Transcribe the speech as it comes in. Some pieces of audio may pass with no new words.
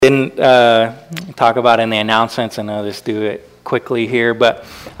Didn't talk about in the announcements, and I'll just do it quickly here, but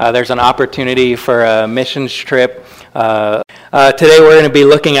there's an opportunity for a missions trip. Today we're going to be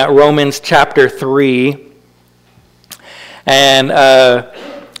looking at Romans chapter 3. And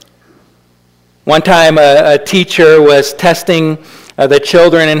one time a teacher was testing the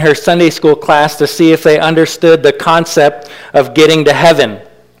children in her Sunday school class to see if they understood the concept of getting to heaven.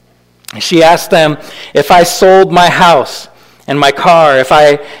 She asked them, if I sold my house and my car, if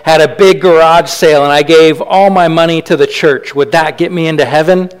I had a big garage sale and I gave all my money to the church, would that get me into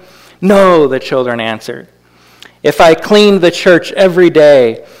heaven? No, the children answered. If I cleaned the church every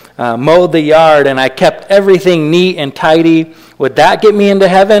day, mowed the yard, and I kept everything neat and tidy, would that get me into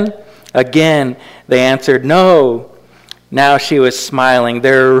heaven? Again, they answered, no. Now she was smiling.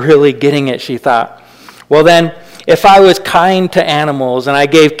 They're really getting it, she thought. Well then, if I was kind to animals and I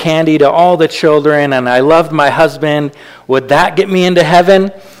gave candy to all the children and I loved my husband, would that get me into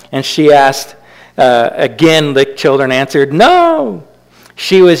heaven? And she asked, again, the children answered, no.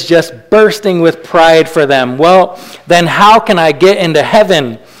 She was just bursting with pride for them. Well, then how can I get into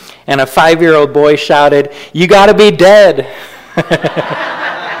heaven? And a 5-year-old boy shouted, you got to be dead.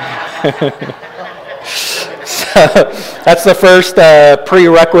 So that's the first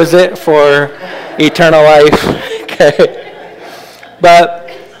prerequisite for eternal life. Okay.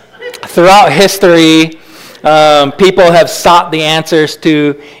 But throughout history, people have sought the answers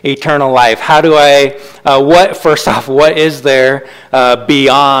to eternal life. How do I, first off, what is there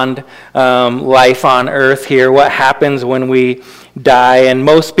beyond life on earth here? What happens when we die? And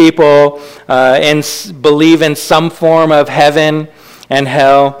most people believe in some form of heaven and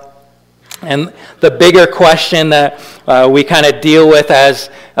hell. And the bigger question that we kind of deal with as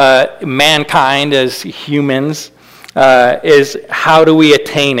mankind, as humans, is how do we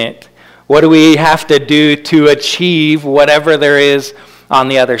attain it? What do we have to do to achieve whatever there is on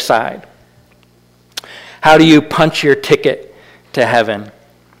the other side? How do you punch your ticket to heaven?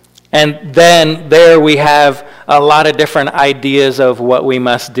 And then there we have a lot of different ideas of what we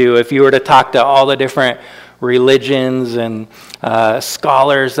must do. If you were to talk to all the different religions and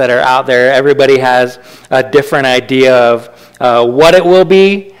scholars that are out there, everybody has a different idea of what it will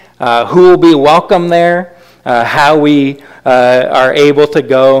be, who will be welcome there, how we are able to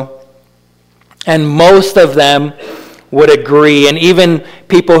go. And most of them would agree, and even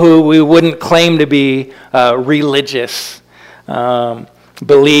people who we wouldn't claim to be religious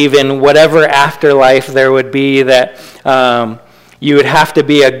believe in whatever afterlife there would be, that you would have to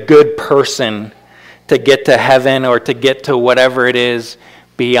be a good person to get to heaven or to get to whatever it is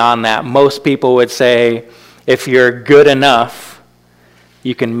beyond that. Most people would say, if you're good enough,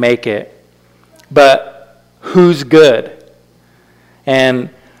 you can make it. But who's good? And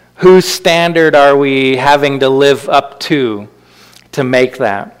whose standard are we having to live up to make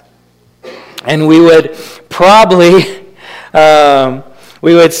that? And we would probably,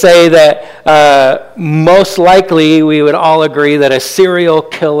 we would say that most likely we would all agree that a serial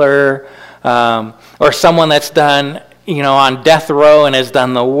killer or someone that's done, on death row and has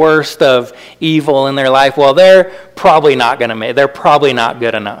done the worst of evil in their life, well, they're probably not going to make it. They're probably not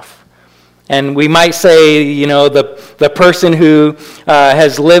good enough. And we might say, the person who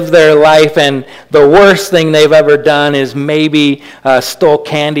has lived their life and the worst thing they've ever done is maybe stole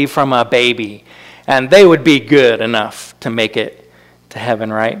candy from a baby. And they would be good enough to make it to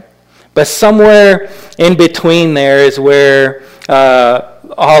heaven, right? But somewhere in between there is where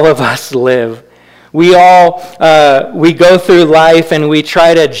all of us live. We all, we go through life and we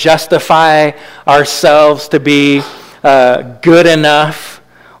try to justify ourselves to be good enough,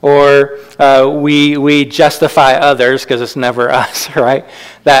 or we justify others, because it's never us, right?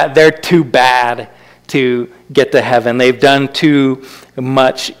 That they're too bad to get to heaven. They've done too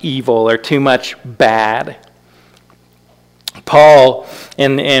much evil or too much bad. Paul,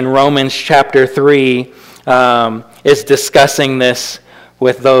 in Romans chapter 3, is discussing this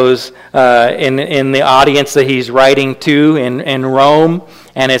with those in the audience that he's writing to in Rome,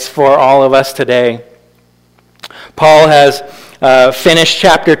 and it's for all of us today. Paul has finished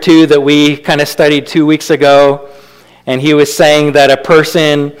chapter 2 that we kind of studied 2 weeks ago, and he was saying that a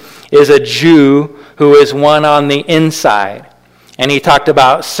person is a Jew who is one on the inside. And he talked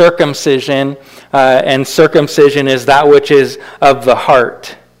about circumcision, and circumcision is that which is of the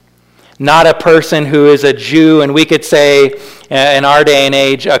heart. Not a person who is a Jew, and we could say in our day and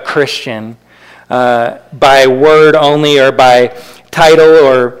age a Christian, by word only or by title,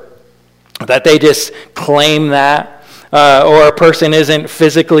 or that they just claim that, or a person isn't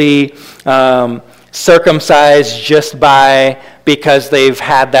physically circumcised just because they've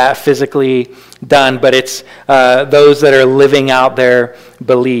had that physically done, but it's those that are living out their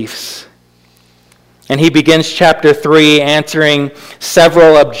beliefs. And he begins chapter 3 answering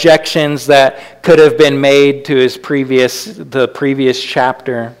several objections that could have been made to the previous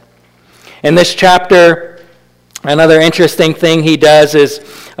chapter. In this chapter, another interesting thing he does is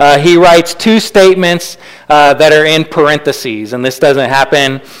he writes two statements that are in parentheses. And this doesn't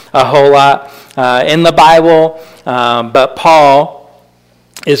happen a whole lot in the Bible, but Paul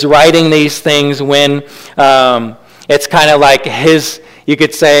is writing these things when it's kind of like you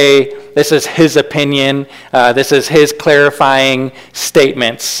could say, this is his opinion. This is his clarifying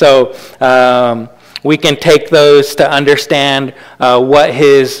statements. So we can take those to understand what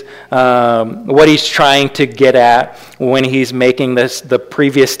he's trying to get at when he's making the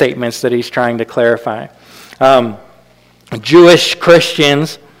previous statements that he's trying to clarify. Jewish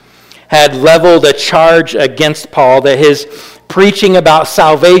Christians had leveled a charge against Paul that his preaching about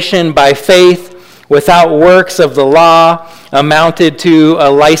salvation by faith without works of the law amounted to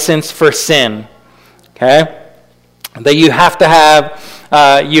a license for sin. Okay? That you have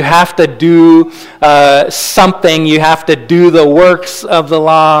to do something, you have to do the works of the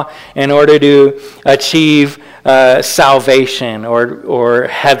law in order to achieve salvation or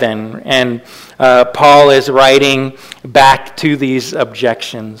heaven. And Paul is writing back to these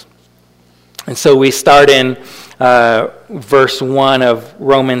objections. And so we start in verse 1 of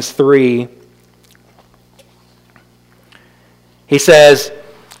Romans 3. He says,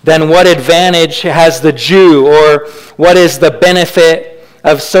 "Then what advantage has the Jew, or what is the benefit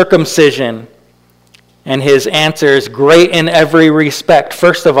of circumcision?" And his answer is, "Great in every respect.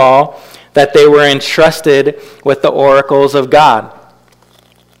 First of all, that they were entrusted with the oracles of God."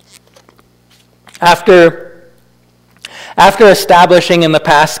 After establishing in the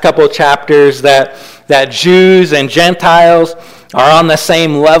past couple chapters that Jews and Gentiles are on the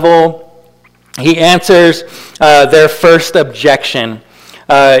same level, he answers their first objection.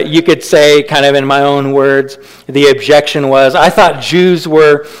 You could say, kind of in my own words, the objection was, I thought Jews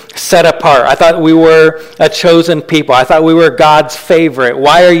were set apart. I thought we were a chosen people. I thought we were God's favorite.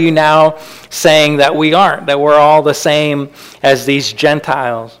 Why are you now saying that we aren't, that we're all the same as these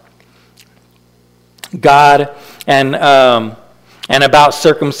Gentiles? God and about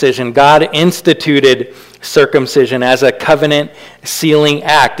circumcision. God instituted circumcision as a covenant sealing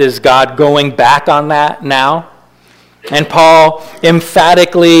act. Is God going back on that now? And Paul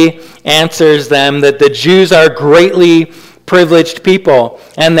emphatically answers them that the Jews are greatly privileged people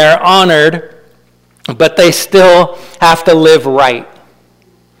and they're honored, but they still have to live right.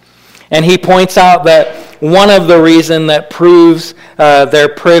 And he points out that one of the reasons that proves their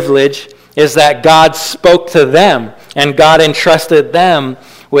privilege is that God spoke to them and God entrusted them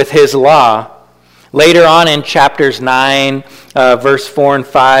with his law. Later on in chapters 9, verse 4 and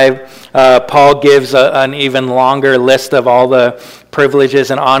 5, Paul gives an even longer list of all the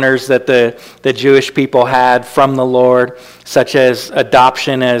privileges and honors that the Jewish people had from the Lord, such as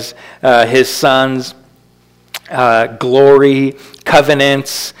adoption as his sons, glory,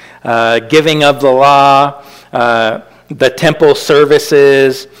 covenants, giving of the law, the temple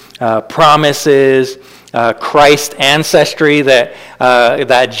services, promises, Christ's ancestry,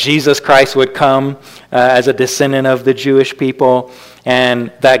 that Jesus Christ would come as a descendant of the Jewish people,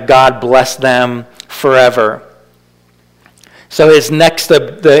 and that God blessed them forever. So his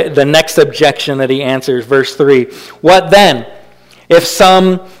the next objection that he answers, verse 3, "What then? If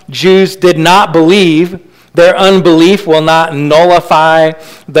some Jews did not believe, their unbelief will not nullify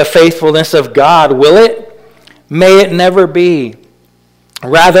the faithfulness of God, will it? May it never be.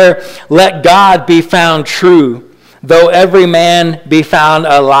 Rather, let God be found true, though every man be found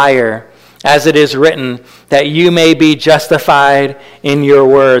a liar, as it is written, that you may be justified in your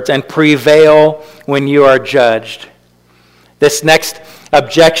words and prevail when you are judged." This next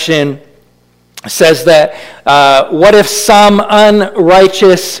objection says that what if some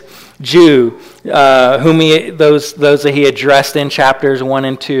unrighteous Jew, those that he addressed in chapters 1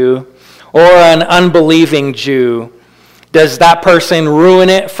 and 2, or an unbelieving Jew, does that person ruin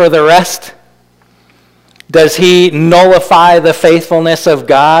it for the rest? Does he nullify the faithfulness of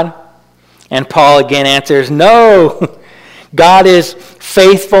God? And Paul again answers, no. God is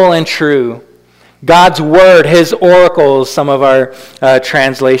faithful and true. God's word, his oracles, some of our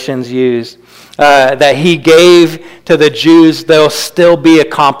translations use, that he gave to the Jews, they'll still be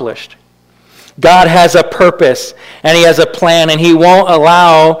accomplished. God has a purpose and he has a plan, and he won't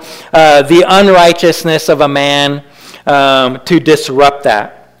allow the unrighteousness of a man to disrupt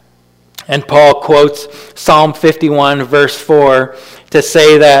that. And Paul quotes Psalm 51 verse 4 to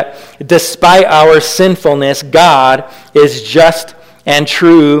say that despite our sinfulness, God is just and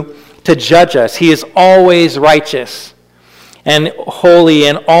true to judge us. He is always righteous and holy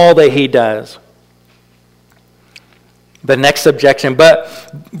in all that he does. The next objection, but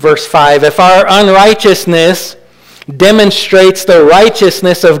verse 5, if our unrighteousness demonstrates the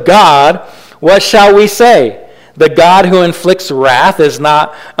righteousness of God, what shall we say? The God who inflicts wrath is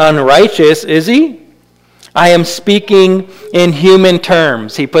not unrighteous, is he? I am speaking in human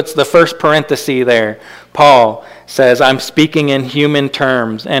terms. He puts the first parenthesis there. Paul says, I'm speaking in human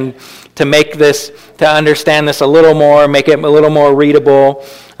terms. And to make this, to understand this a little more, make it a little more readable,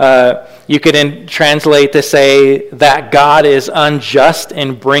 you could translate to say that God is unjust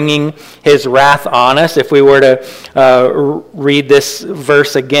in bringing his wrath on us. If we were to read this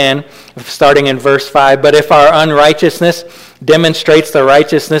verse again, starting in verse 5, but if our unrighteousness demonstrates the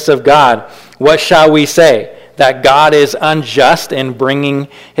righteousness of God, what shall we say? That God is unjust in bringing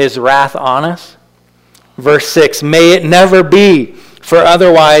his wrath on us? Verse 6, may it never be, for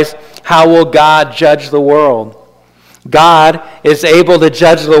otherwise how will God judge the world? God is able to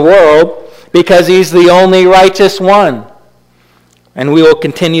judge the world because he's the only righteous one. And we will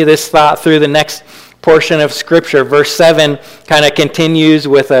continue this thought through the next portion of Scripture. Verse 7 kind of continues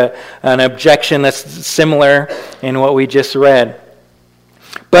with an objection that's similar in what we just read.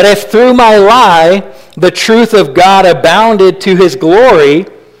 But if through my lie the truth of God abounded to his glory,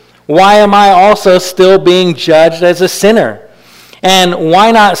 why am I also still being judged as a sinner? And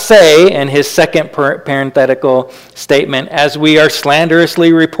why not say, in his second parenthetical statement, as we are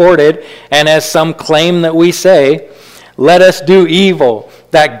slanderously reported, and as some claim that we say, let us do evil,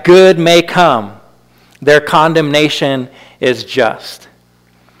 that good may come. Their condemnation is just.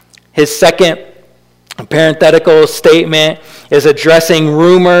 His second parenthetical statement is addressing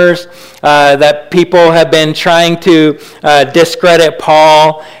rumors that people have been trying to discredit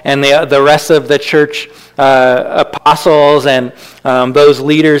Paul and the rest of the church apostles and those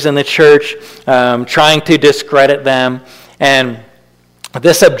leaders in the church, trying to discredit them. And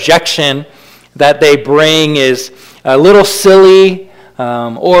this objection that they bring is a little silly,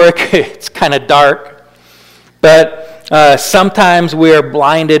 or it's kind of dark. But sometimes we are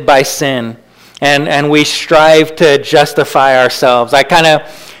blinded by sin, and we strive to justify ourselves. I kind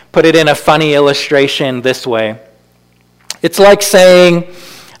of put it in a funny illustration this way. It's like saying,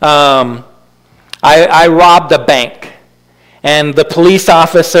 I robbed a bank, and the police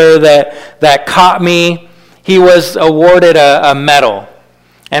officer that caught me, he was awarded a medal.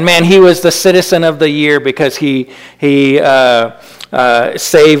 And man, he was the citizen of the year because he saved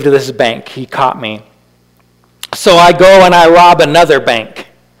this bank. He caught me. So I go and I rob another bank.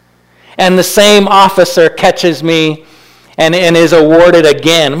 And the same officer catches me and is awarded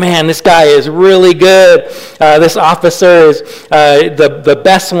again. Man, this guy is really good. This officer is the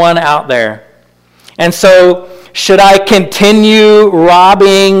best one out there. And so should I continue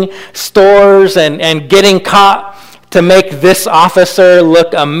robbing stores and getting caught to make this officer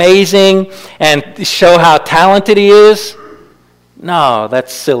look amazing and show how talented he is? No,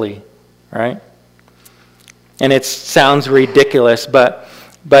 that's silly, right? And it sounds ridiculous, but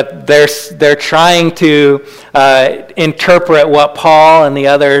they're trying to interpret what Paul and the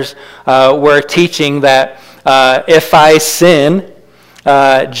others were teaching, that if I sin,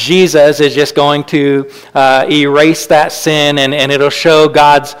 Jesus is just going to erase that sin, and it'll show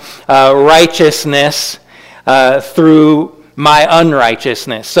God's righteousness through my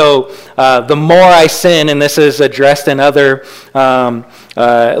unrighteousness. So the more I sin, and this is addressed in other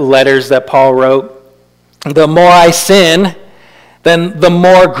letters that Paul wrote, the more I sin, then the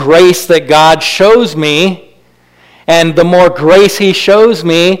more grace that God shows me, and the more grace he shows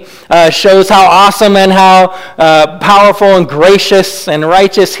me shows how awesome and how powerful and gracious and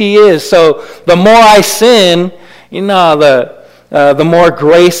righteous he is. So the more I sin, the more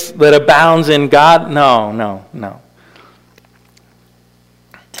grace that abounds in God. No.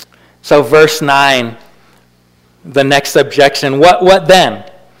 So verse 9, the next objection. What then?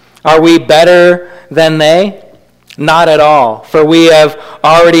 Are we better than they? Not at all. For we have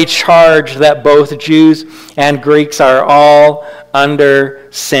already charged that both Jews and Greeks are all under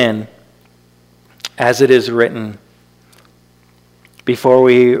sin, as it is written. Before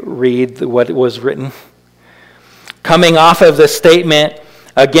we read what was written, coming off of the statement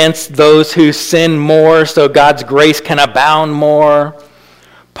against those who sin more so God's grace can abound more,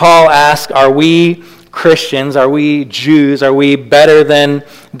 Paul asks, are we Christians, are we Jews, are we better than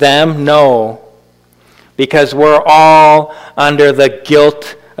them? No, because we're all under the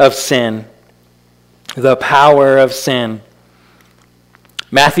guilt of sin, the power of sin.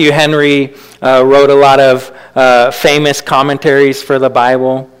 Matthew Henry wrote a lot of famous commentaries for the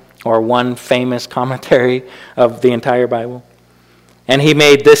Bible, or one famous commentary of the entire Bible. And he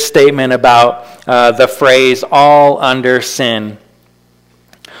made this statement about the phrase, all under sin.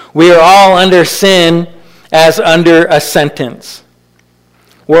 We are all under sin as under a sentence.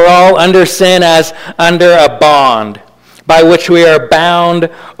 We're all under sin as under a bond by which we are bound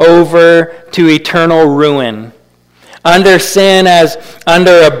over to eternal ruin. Under sin as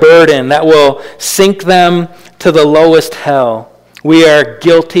under a burden that will sink them to the lowest hell. We are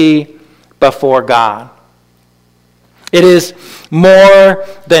guilty before God. It is more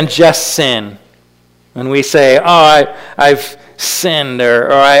than just sin. When we say, I've sinned,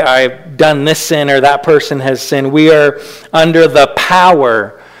 or I've done this sin, or that person has sinned, we are under the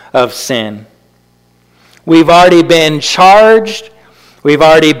power of sin. We've already been charged. We've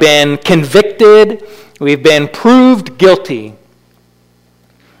already been convicted. We've been proved guilty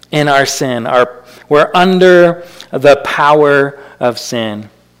in our sin. We're under the power of sin.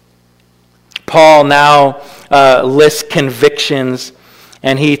 Paul now lists convictions,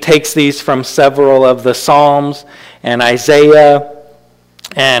 and he takes these from several of the Psalms and Isaiah.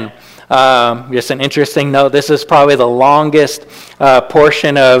 And just an interesting note, this is probably the longest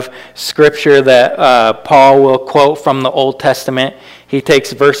portion of Scripture that Paul will quote from the Old Testament. He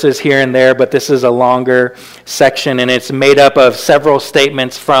takes verses here and there, but this is a longer section, and it's made up of several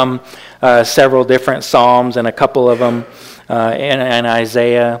statements from several different Psalms and a couple of them in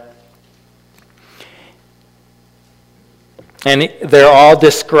Isaiah. And they're all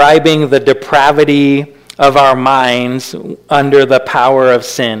describing the depravity of our minds under the power of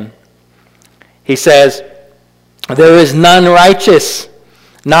sin. He says, there is none righteous,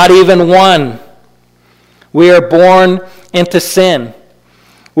 not even one. We are born into sin.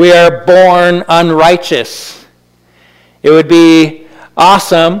 We are born unrighteous. It would be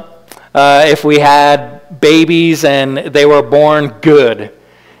awesome if we had babies and they were born good,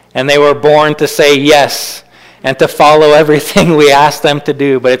 and they were born to say yes and to follow everything we ask them to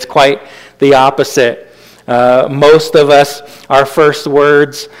do, but it's quite the opposite. Most of us, our first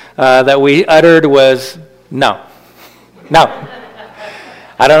words that we uttered was, no. No.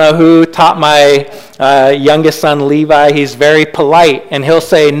 I don't know who taught my youngest son, Levi. He's very polite, and he'll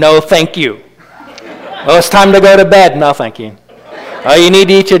say, no, thank you. Oh, it's time to go to bed. No, thank you. Oh, you need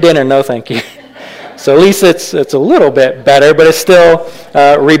to eat your dinner. No, thank you. So at least it's a little bit better, but it's still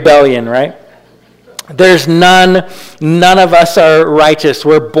rebellion, right? There's none of us are righteous.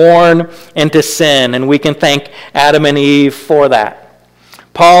 We're born into sin, and we can thank Adam and Eve for that.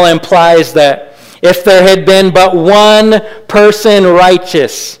 Paul implies that if there had been but one person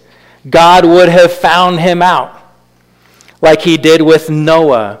righteous, God would have found him out, like he did with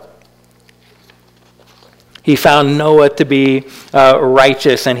Noah. He found Noah to be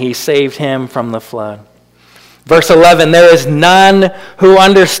righteous, and he saved him from the flood. Verse 11, there is none who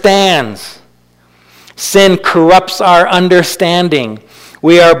understands. Sin corrupts our understanding.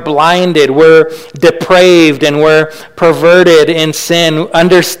 We are blinded, we're depraved, and we're perverted in sin.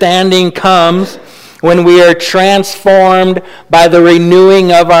 Understanding comes when we are transformed by the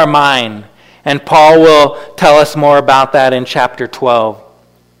renewing of our mind. And Paul will tell us more about that in chapter 12.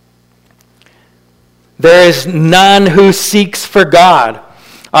 There is none who seeks for God.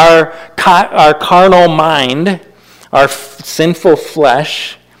 Our carnal mind, our sinful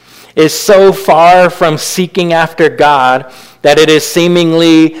flesh, is so far from seeking after God that it is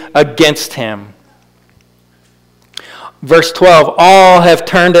seemingly against him. Verse 12, all have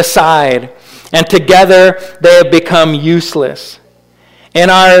turned aside, and together they have become useless. In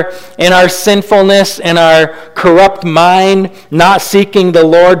our sinfulness, in our corrupt mind, not seeking the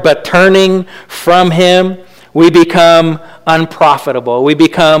Lord but turning from him, we become unprofitable. We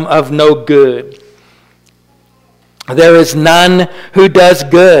become of no good. There is none who does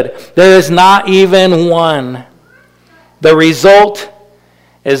good. There is not even one. The result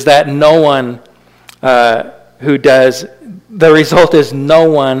is that no one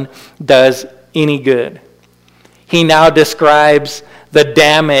does any good. He now describes the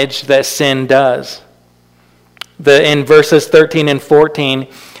damage that sin does. In verses 13 and 14,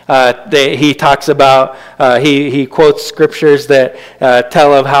 he talks about, he quotes scriptures that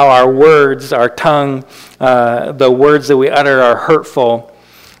tell of how our words, our tongue, the words that we utter are hurtful.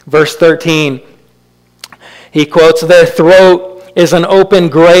 Verse 13, he quotes, their throat is an open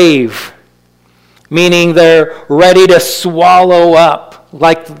grave, meaning they're ready to swallow up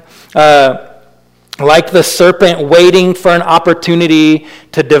like the serpent waiting for an opportunity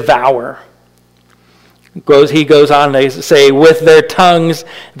to devour. He goes on to say, with their tongues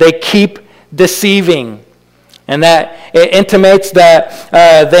they keep deceiving. And that it intimates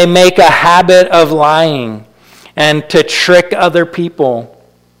that they make a habit of lying and to trick other people.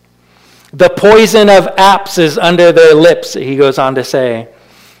 The poison of apes is under their lips, he goes on to say.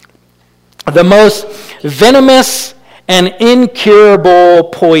 The most venomous and incurable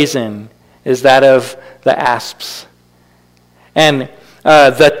poison is that of the asps. And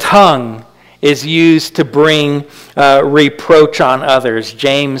the tongue is used to bring reproach on others.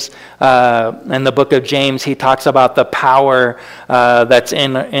 James, in the book of James, he talks about the power that's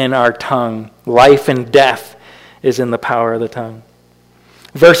in our tongue. Life and death is in the power of the tongue.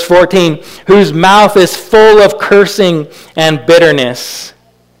 Verse 14, whose mouth is full of cursing and bitterness.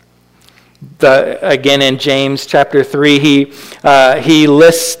 Again in James chapter 3, he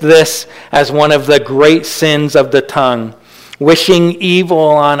lists this as one of the great sins of the tongue. Wishing evil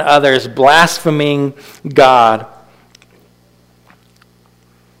on others, blaspheming God.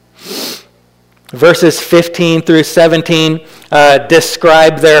 Verses 15 through 17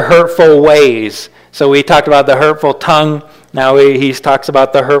 describe their hurtful ways. So we talked about the hurtful tongue. Now he talks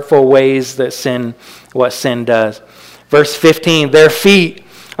about the hurtful ways that what sin does. Verse 15, their feet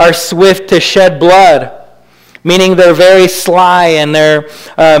are swift to shed blood, meaning they're very sly and they're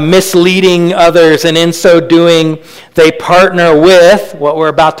misleading others, and in so doing, they partner with, what we're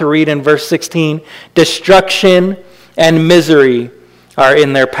about to read in verse 16, destruction and misery are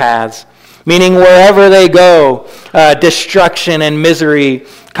in their paths. Meaning wherever they go, destruction and misery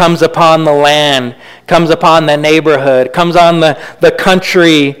comes upon the land, comes upon the neighborhood, comes on the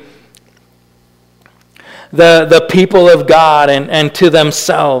country, the people of God, and to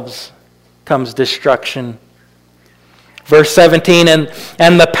themselves comes destruction. Verse 17,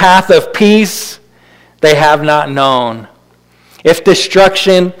 and the path of peace they have not known. If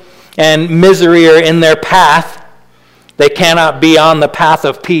destruction and misery are in their path, they cannot be on the path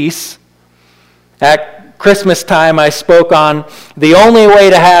of peace. At Christmas time, I spoke on the only way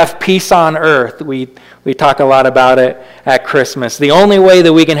to have peace on earth. We talk a lot about it at Christmas. The only way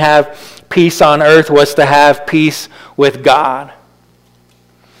that we can have peace on earth was to have peace with God.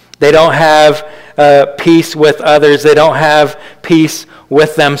 They don't have peace with others. They don't have peace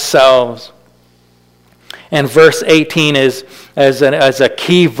with themselves. And verse 18 is a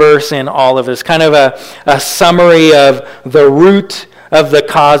key verse in all of this, kind of a summary of the root of the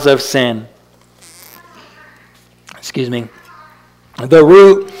cause of sin. The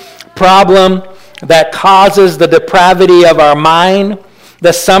root problem that causes the depravity of our mind,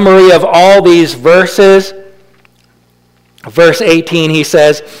 the summary of all these verses. Verse 18, he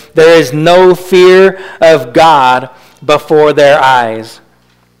says, there is no fear of God before their eyes.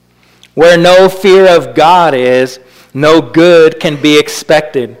 Where no fear of God is, no good can be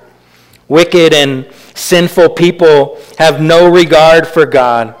expected. Wicked and sinful people have no regard for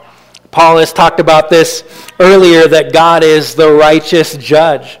God. Paul has talked about this earlier, that God is the righteous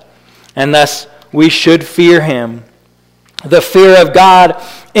judge, and thus we should fear him. The fear of God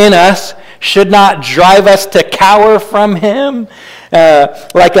in us should not drive us to cower from him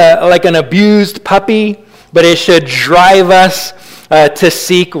like an abused puppy, but it should drive us to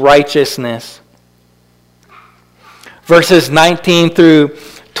seek righteousness. Verses 19 through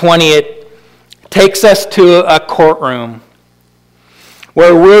 20, it takes us to a courtroom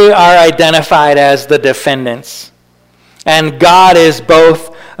where we are identified as the defendants. And God is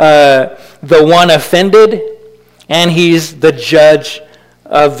both the one offended and he's the judge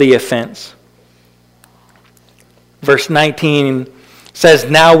of the offense. Verse 19 says,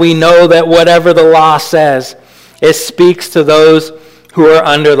 now we know that whatever the law says, it speaks to those who are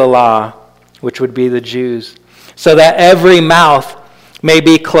under the law, which would be the Jews, so that every mouth may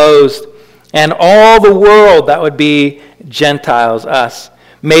be closed, and all the world, that would be Gentiles, us,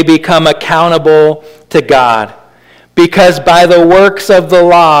 may become accountable to God. Because by the works of the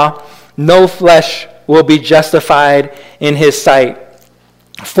law, no flesh will be justified in his sight.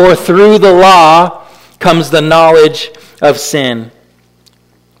 For through the law comes the knowledge of sin.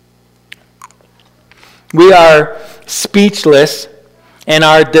 We are speechless in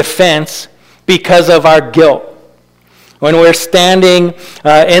our defense because of our guilt. When we're standing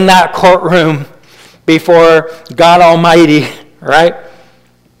in that courtroom before God Almighty, right?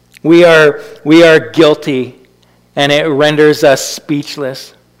 We are guilty, and it renders us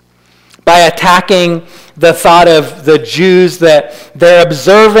speechless. By attacking the thought of the Jews that their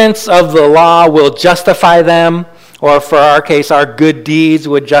observance of the law will justify them, or for our case, our good deeds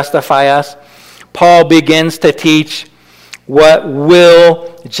would justify us, Paul begins to teach what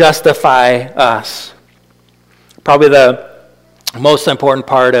will justify us. Probably the most important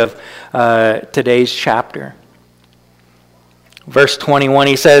part of today's chapter. Verse 21,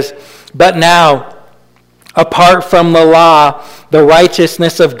 he says, but now, apart from the law, the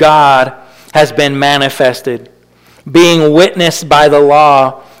righteousness of God has been manifested, being witnessed by the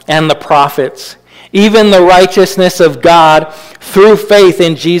law and the prophets, even the righteousness of God through faith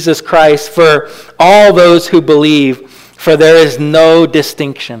in Jesus Christ for all those who believe, for there is no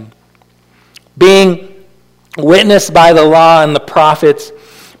distinction. Being witnessed by the law and the prophets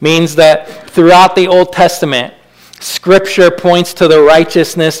means that throughout the Old Testament, Scripture points to the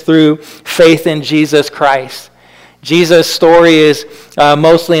righteousness through faith in Jesus Christ. Jesus' story is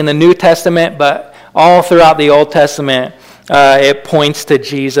mostly in the New Testament, but all throughout the Old Testament, it points to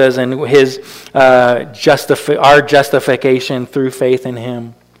Jesus and his our justification through faith in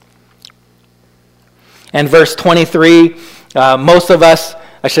him. And verse 23, most of us,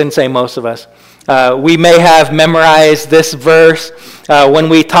 I shouldn't say most of us, we may have memorized this verse when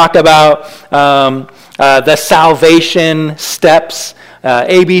we talk about the salvation steps,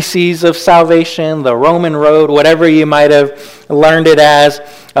 ABCs of salvation, the Roman road, whatever you might have learned it as.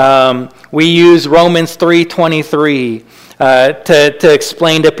 We use Romans 3:23 to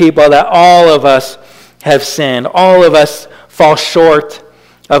explain to people that all of us have sinned. All of us fall short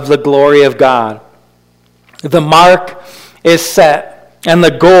of the glory of God. The mark is set, and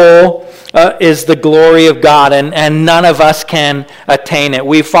the goal is the glory of God, and none of us can attain it.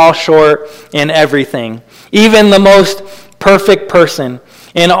 We fall short in everything. Even the most perfect person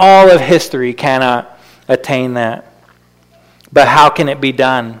in all of history cannot attain that. But how can it be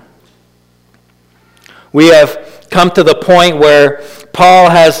done? We have come to the point where Paul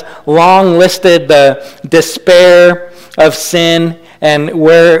has long listed the despair of sin and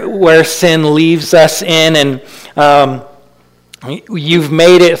where sin leaves us in, and you've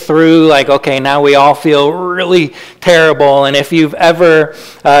made it through, like, okay, now we all feel really terrible, and if you've ever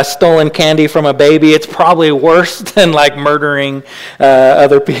stolen candy from a baby, it's probably worse than like murdering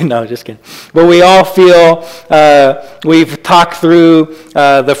other people. No, just kidding. But we all feel, we've talked through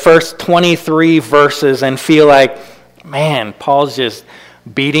the first 23 verses and feel like, man, Paul's just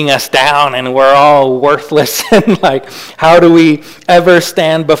beating us down and we're all worthless. And like, how do we ever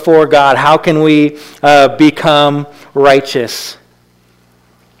stand before God? How can we become righteous?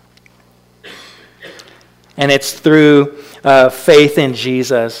 And it's through faith in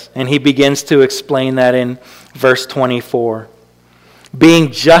Jesus. And he begins to explain that in verse 24.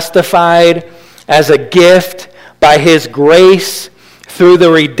 Being justified as a gift by his grace through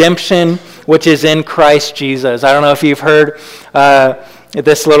the redemption which is in Christ Jesus. I don't know if you've heard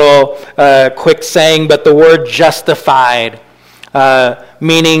this little quick saying, but the word justified,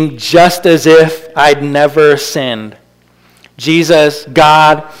 meaning just as if I'd never sinned. Jesus,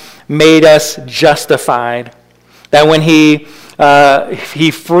 God, made us justified. That when he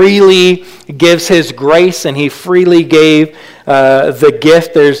freely gives his grace and he freely gave the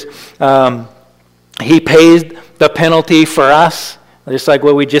gift, he paid the penalty for us, just like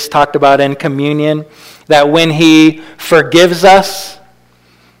what we just talked about in communion, that when he forgives us,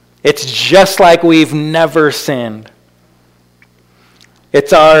 it's just like we've never sinned.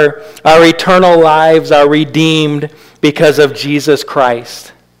 It's our eternal lives are redeemed because of Jesus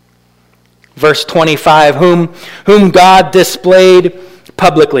Christ. Verse 25, whom God displayed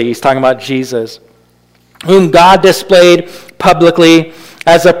publicly, he's talking about Jesus, whom God displayed publicly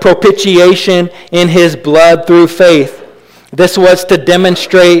as a propitiation in his blood through faith. This was to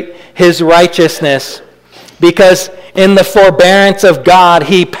demonstrate his righteousness, because in the forbearance of God,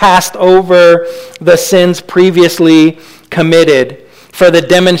 he passed over the sins previously committed for the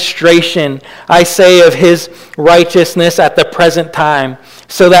demonstration, I say, of his righteousness at the present time,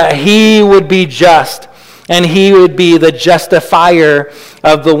 so that he would be just and he would be the justifier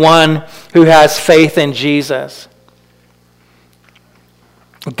of the one who has faith in Jesus.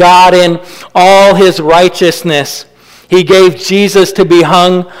 God, in all his righteousness, he gave Jesus to be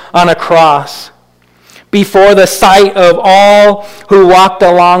hung on a cross before the sight of all who walked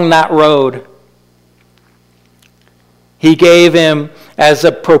along that road. He gave him as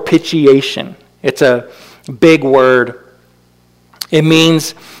a propitiation. It's a big word. It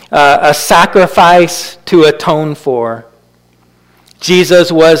means a sacrifice to atone for.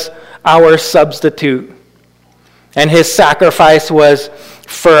 Jesus was our substitute, and his sacrifice was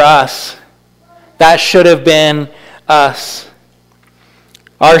for us. That should have been us.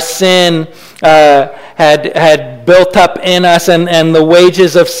 Our sin had built up in us, and the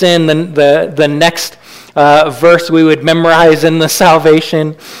wages of sin, the next verse we would memorize in the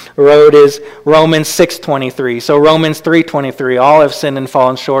salvation road is Romans 6:23. So Romans 3:23, all have sinned and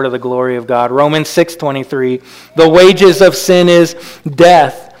fallen short of the glory of God. Romans 6:23, the wages of sin is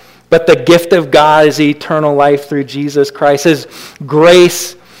death, but the gift of God is eternal life through Jesus Christ. His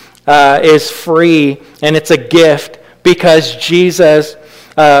grace is free, and it's a gift because Jesus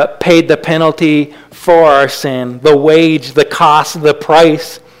paid the penalty for our sin, the wage, the cost, the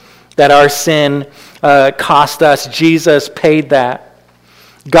price that our sin cost us. Jesus paid that.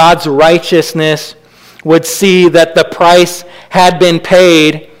 God's righteousness would see that the price had been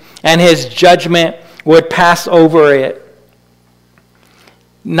paid and his judgment would pass over it.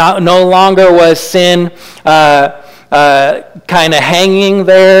 No longer was sin kind of hanging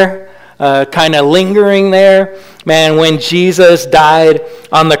there, kind of lingering there. Man, when Jesus died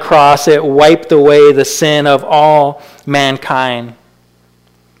on the cross, it wiped away the sin of all mankind.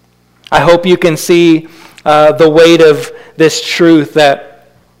 I hope you can see the weight of this truth that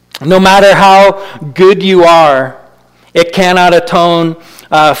no matter how good you are, it cannot atone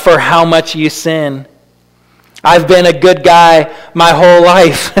for how much you sin. I've been a good guy my whole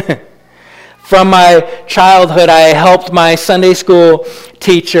life. From my childhood, I helped my Sunday school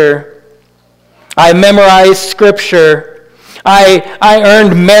teacher. I memorized scripture. I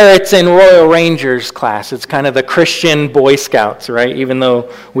earned merits in Royal Rangers class. It's kind of the Christian Boy Scouts, right? Even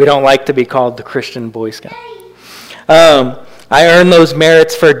though we don't like to be called the Christian Boy Scout. I earned those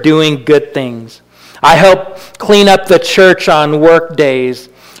merits for doing good things. I helped clean up the church on work days.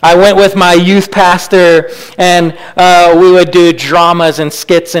 I went with my youth pastor, and we would do dramas and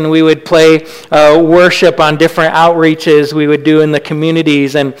skits, and we would play worship on different outreaches we would do in the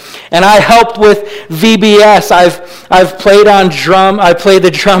communities. And I helped with VBS. I've played on drum. I played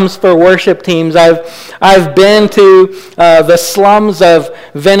the drums for worship teams. I've been to the slums of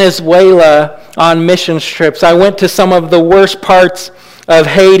Venezuela on mission trips. I went to some of the worst parts of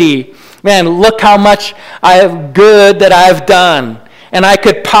Haiti. Man, look how much I have good that I've done. And I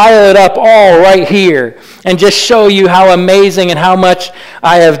could pile it up all right here and just show you how amazing and how much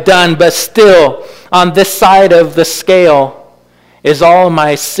I have done. But still, on this side of the scale is all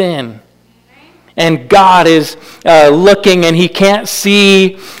my sin. And God is looking, and He can't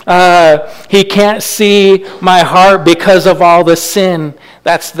see my heart because of all the sin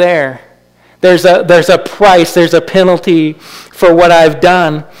that's there. There's a price, there's a penalty for what I've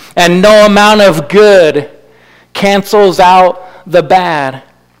done. And no amount of good cancels out the bad.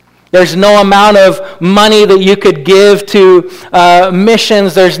 There's no amount of money that you could give to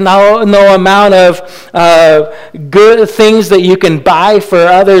missions. There's no amount of good things that you can buy for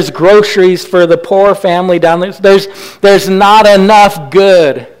others, groceries for the poor family down there. There's not enough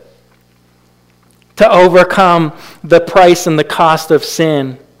good to overcome the price and the cost of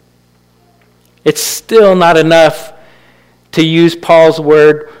sin. It's still not enough to use Paul's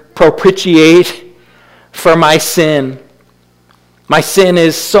word, propitiate for my sin. My sin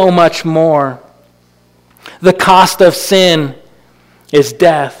is so much more. The cost of sin is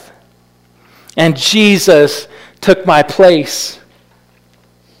death. And Jesus took my place.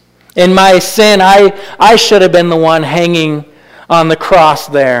 In my sin, I should have been the one hanging on the cross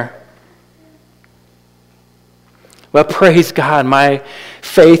there. But praise God, my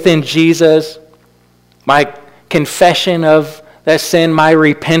faith in Jesus, my confession of that sin, my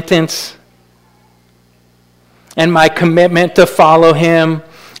repentance, and my commitment to follow Him,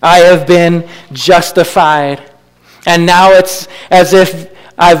 I have been justified. And now it's as if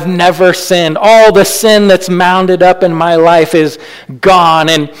I've never sinned. All the sin that's mounded up in my life is gone.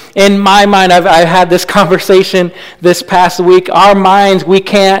 And in my mind, I've had this conversation this past week. Our minds, we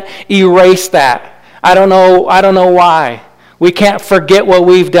can't erase that. I don't know why. We can't forget what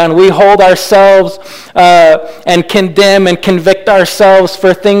we've done. We hold ourselves and condemn and convict ourselves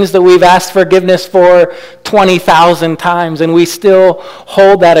for things that we've asked forgiveness for 20,000 times, and we still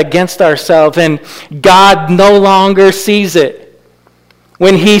hold that against ourselves. And God no longer sees it.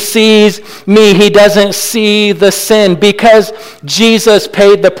 When He sees me, He doesn't see the sin. Because Jesus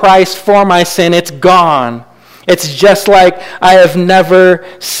paid the price for my sin, it's gone. It's just like I have never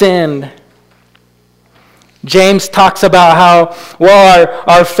sinned. James talks about how,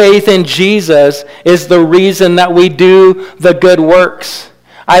 our faith in Jesus is the reason that we do the good works.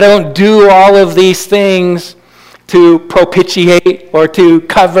 I don't do all of these things to propitiate or to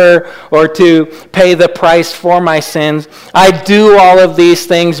cover or to pay the price for my sins. I do all of these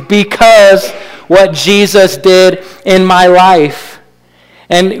things because what Jesus did in my life.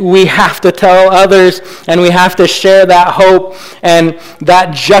 And we have to tell others, and we have to share that hope and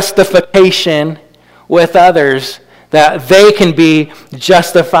that justification with others, that they can be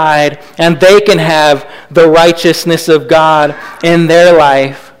justified and they can have the righteousness of God in their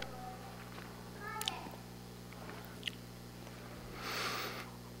life.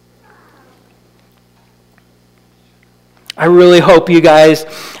 I really hope you guys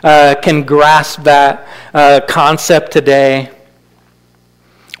can grasp that concept today.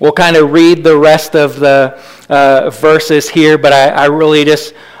 We'll kind of read the rest of the verses here, but I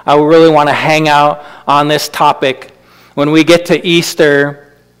really want to hang out on this topic. When we get to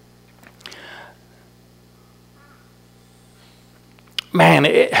Easter, man,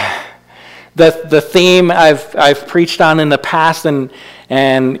 the theme I've preached on in the past, and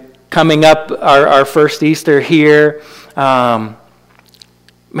coming up our first Easter here, man,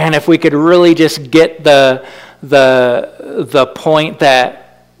 if we could really just get the point that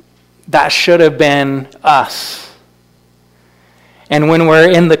should have been us. And when we're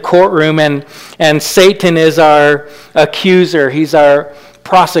in the courtroom and Satan is our accuser, he's our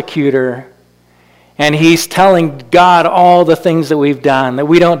prosecutor, and he's telling God all the things that we've done, that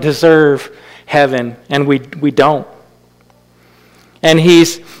we don't deserve heaven, and we don't. And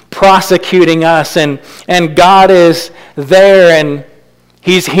he's prosecuting us, and God is there, and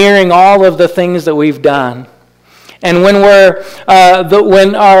he's hearing all of the things that we've done. And when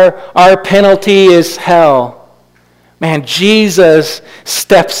when our penalty is hell, man, Jesus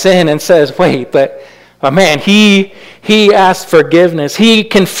steps in and says, wait, but man, he asked forgiveness. He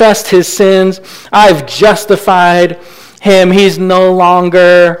confessed his sins. I've justified him. He's no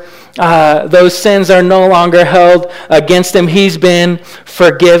longer, those sins are no longer held against him. He's been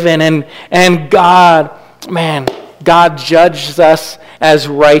forgiven. And God, man, God judges us as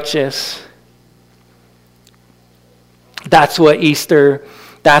righteous. That's what Easter,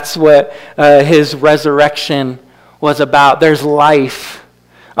 that's what his resurrection was about. There's life.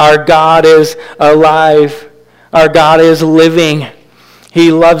 Our God is alive. Our God is living.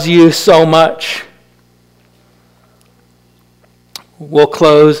 He loves you so much. We'll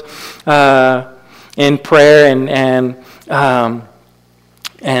close in prayer and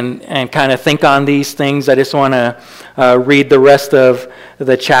kind of think on these things. I just want to read the rest of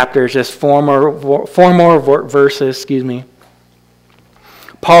the chapters, just four more verses. Excuse me.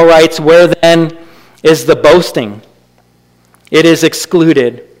 Paul writes, "Where then is the boasting? It is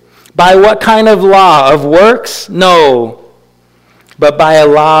excluded. By what kind of law? Of works? No, but by a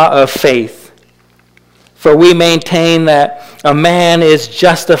law of faith. For we maintain that a man is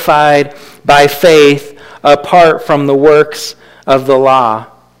justified by faith apart from the works of the law.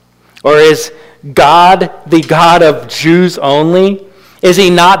 Or is God the God of Jews only? Is he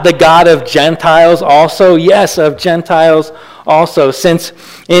not the God of Gentiles also? Yes, of Gentiles also. Since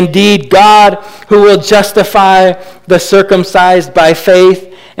indeed God, who will justify the circumcised by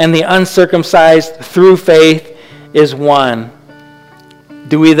faith and the uncircumcised through faith, is one.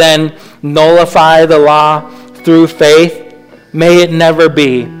 Do we then nullify the law through faith? May it never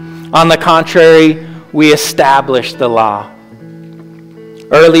be. On the contrary, we establish the law."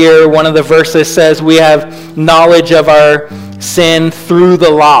 Earlier, one of the verses says we have knowledge of our sin through the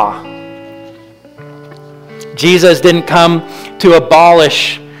law. Jesus didn't come to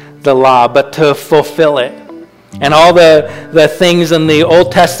abolish the law, but to fulfill it. And all the things in the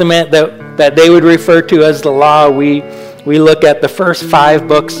Old Testament that they would refer to as the law, we look at the first 5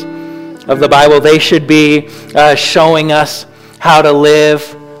 books of the Bible. They should be showing us how to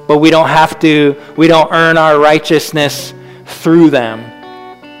live, but we don't earn our righteousness through them.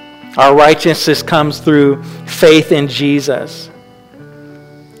 Our righteousness comes through faith in Jesus.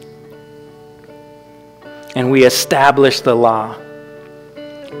 And we establish the law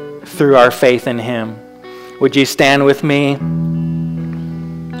through our faith in him. Would you stand with me?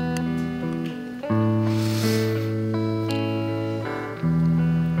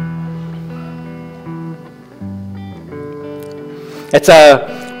 It's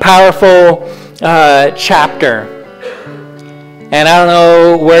a powerful chapter. And I don't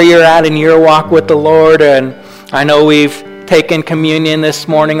know where you're at in your walk with the Lord, and I know we've taken communion this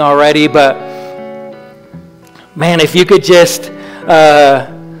morning already, but man, if you could just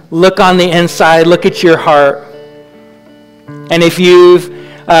look on the inside, look at your heart, and if you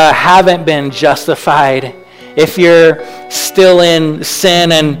haven't been justified, if you're still in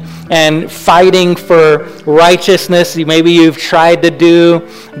sin and fighting for righteousness, maybe you've tried to do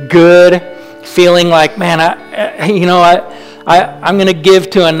good, feeling like, man, I'm going to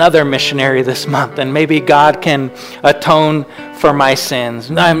give to another missionary this month, and maybe God can atone for my sins.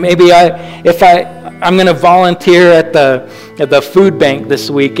 Maybe I'm going to volunteer at the food bank this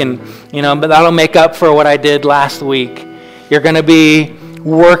week, and but that'll make up for what I did last week. You're going to be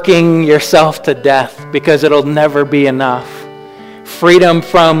working yourself to death because it'll never be enough. Freedom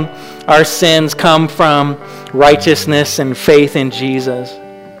from our sins come from righteousness and faith in Jesus.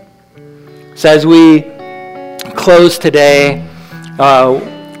 So as we close today,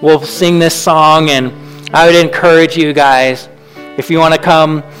 we'll sing this song, and I would encourage you guys, if you want to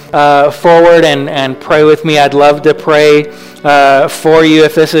come forward and pray with me, I'd love to pray for you.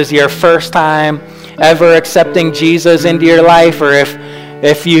 If this is your first time ever accepting Jesus into your life, or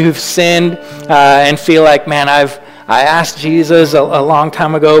if you've sinned and feel like, man, I asked Jesus a long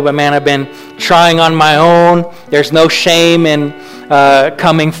time ago, but man, I've been trying on my own. There's no shame in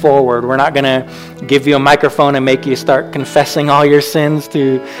coming forward. We're not going to give you a microphone and make you start confessing all your sins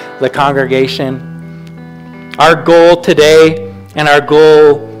to the congregation. Our goal today and our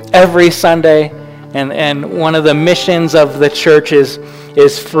goal every Sunday and one of the missions of the church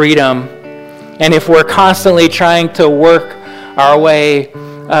is freedom. And if we're constantly trying to work our way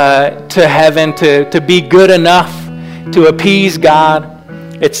to heaven, to be good enough to appease God,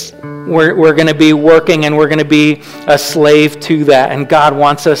 we're going to be working and we're going to be a slave to that. And God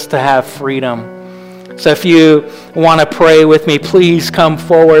wants us to have freedom. So if you want to pray with me, please come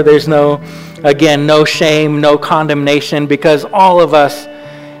forward. There's no shame, no condemnation, because all of us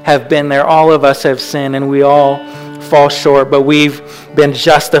have been there. All of us have sinned and we all fall short, but we've been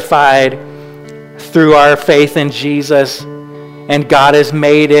justified through our faith in Jesus, and God has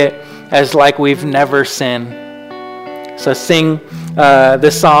made it as like we've never sinned. So sing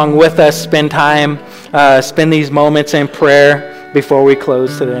this song with us, spend these moments in prayer before we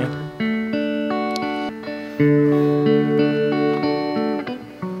close today.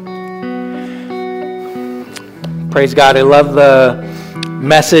 Praise God. I love the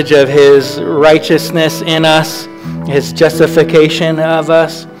message of His righteousness in us, His justification of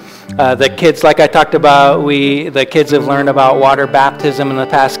us. The kids, like I talked about, the kids have learned about water baptism in the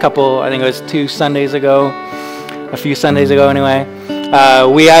past couple, I think it was a few Sundays ago anyway.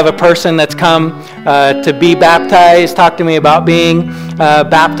 We have a person that's come to be baptized, talk to me about being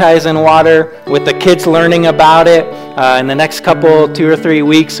baptized in water, with the kids learning about it. In the next 2 or 3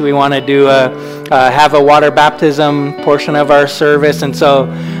 weeks, we want to do have a water baptism portion of our service. And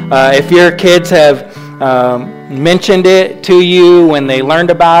so if your kids have mentioned it to you when they learned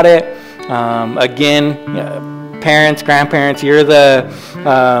about it, again, parents, grandparents, you're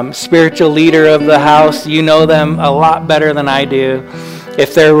the spiritual leader of the house. You know them a lot better than I do.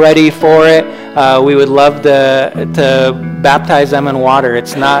 If they're ready for it, we would love to baptize them in water.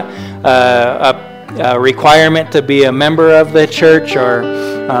 It's not a requirement to be a member of the church, or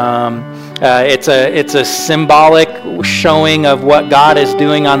it's a symbolic showing of what God is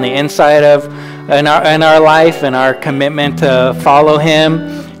doing on the inside of in our life and our commitment to follow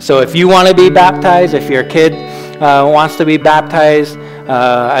Him. So if you want to be baptized, if your kid wants to be baptized,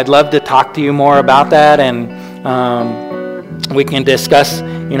 I'd love to talk to you more about that, and we can discuss,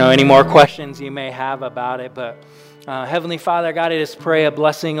 any more questions you may have about it. But Heavenly Father, God, I just pray a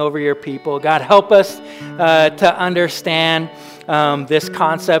blessing over your people. God, help us to understand this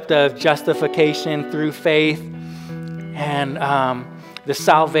concept of justification through faith and the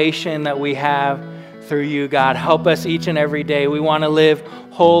salvation that we have through you, God. Help us each and every day. We want to live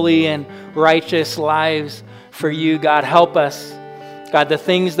holy and righteous lives for you, God. Help us. God, the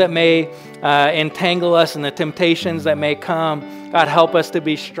things that may entangle us and the temptations that may come, God, help us to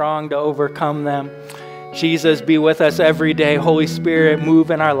be strong to overcome them. Jesus, be with us every day. Holy Spirit,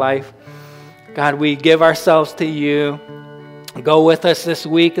 move in our life. God, we give ourselves to you. Go with us this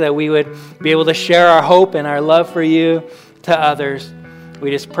week, that we would be able to share our hope and our love for you to others. We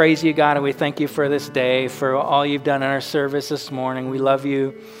just praise you, God, and we thank you for this day, for all you've done in our service this morning. We love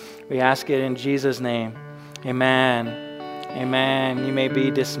you. We ask it in Jesus' name. Amen. Amen. You may be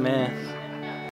dismissed.